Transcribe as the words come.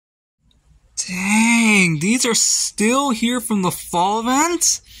Dang, these are still here from the fall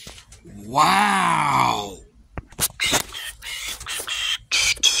event? Wow.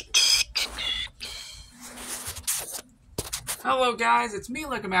 Hello guys, it's me,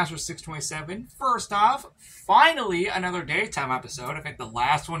 LegoMaster627. First off, finally another daytime episode. I think the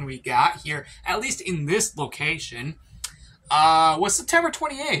last one we got here, at least in this location, was September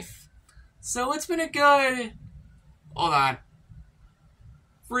 28th. So it's been a good, hold on,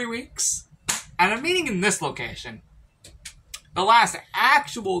 3 weeks. And I'm meeting in this location. The last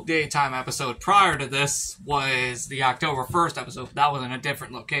actual daytime episode prior to this was the October 1st episode. That was in a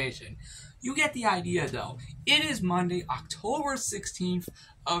different location. You get the idea, though. It is Monday, October 16th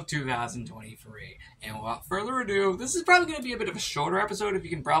of 2023. And without further ado, this is probably going to be a bit of a shorter episode, if you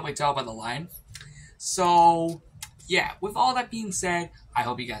can probably tell by the line. So, yeah, with all that being said, I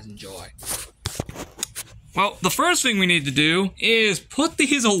hope you guys enjoy. Well, the first thing we need to do is put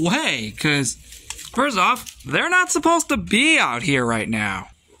these away, because first off, they're not supposed to be out here right now.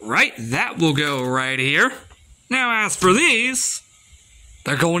 Right, that will go right here. Now, as for these,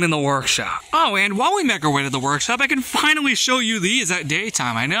 they're going in the workshop. Oh, and while we make our way to the workshop, I can finally show you these at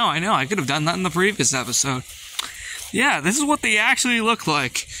daytime. I know. I could have done that in the previous episode. Yeah, this is what they actually look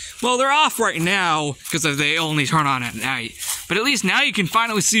like. Well, they're off right now because they only turn on at night. But at least now you can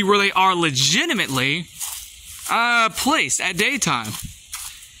finally see where they are legitimately placed at daytime.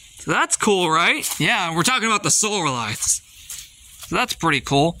 So that's cool, right? Yeah, we're talking about the solar lights. So that's pretty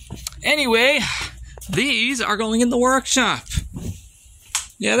cool. Anyway, these are going in the workshop.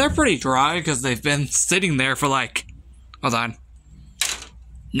 Yeah, they're pretty dry because they've been sitting there for like, hold on,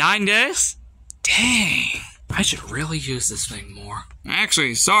 9 days? Dang, I should really use this thing more.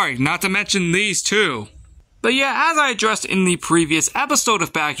 Actually, sorry, not to mention these too. But yeah, as I addressed in the previous episode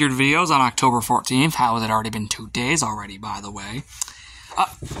of Backyard Videos on October 14th, how has it already been 2 days already, by the way?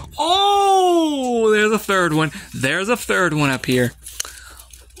 Oh, there's a third one. There's a third one up here.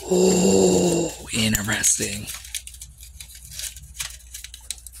 Oh, interesting.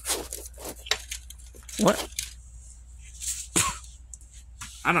 What?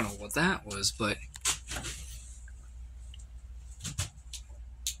 I don't know what that was, but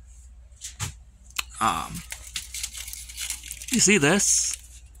you see this?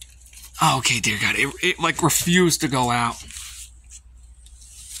 Oh, okay, dear God, it like refused to go out.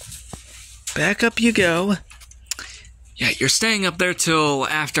 Back up you go. Yeah, you're staying up there till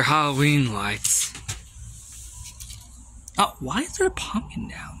after Halloween lights. Oh, why is there a pumpkin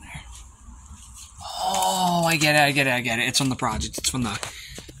down there? Oh, I get it. It's from the project. It's from the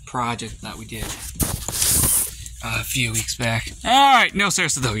project that we did a few weeks back. Alright, no,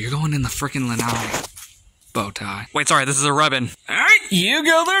 seriously though, you're going in the frickin' lanai bow tie. Wait, sorry, this is a ribbon. Alright, you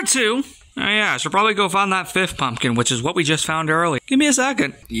go there too. Oh yeah, I should probably go find that fifth pumpkin, which is what we just found earlier. Give me a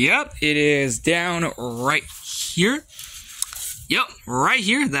second. Yep, it is down right here. Yep, right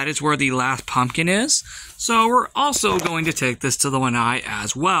here. That is where the last pumpkin is. So we're also going to take this to the lanai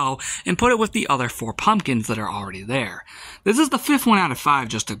as well and put it with the other 4 pumpkins that are already there. This is the 5th one out of 5,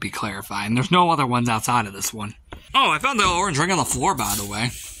 just to be clarifying. There's no other ones outside of this one. Oh, I found the orange ring on the floor, by the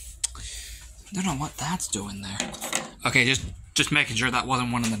way. I don't know what that's doing there. Okay, just making sure that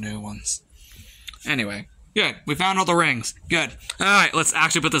wasn't one of the new ones. Anyway, good. We found all the rings. Good. Alright, let's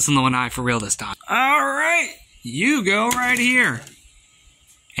actually put this in the lanai for real this time. Alright, you go right here.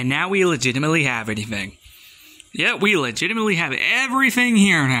 And now we legitimately have anything. Yeah, we legitimately have everything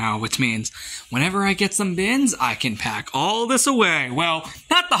here now, which means whenever I get some bins, I can pack all this away. Well,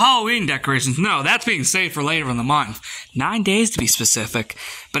 not the Halloween decorations, no, that's being saved for later in the month. 9 days to be specific.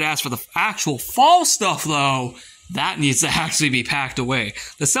 But as for the actual fall stuff, though, that needs to actually be packed away.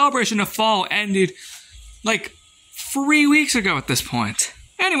 The celebration of fall ended like 3 weeks ago at this point.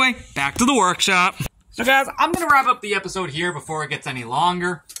 Anyway, back to the workshop. So guys, I'm going to wrap up the episode here before it gets any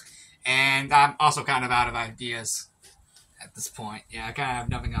longer. And I'm also kind of out of ideas at this point. Yeah, I kind of have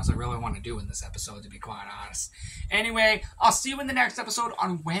nothing else I really want to do in this episode, to be quite honest. Anyway, I'll see you in the next episode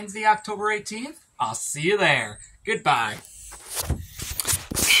on Wednesday, October 18th. I'll see you there. Goodbye.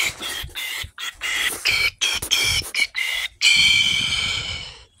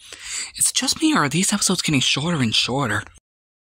 Is it just me, or are these episodes getting shorter and shorter?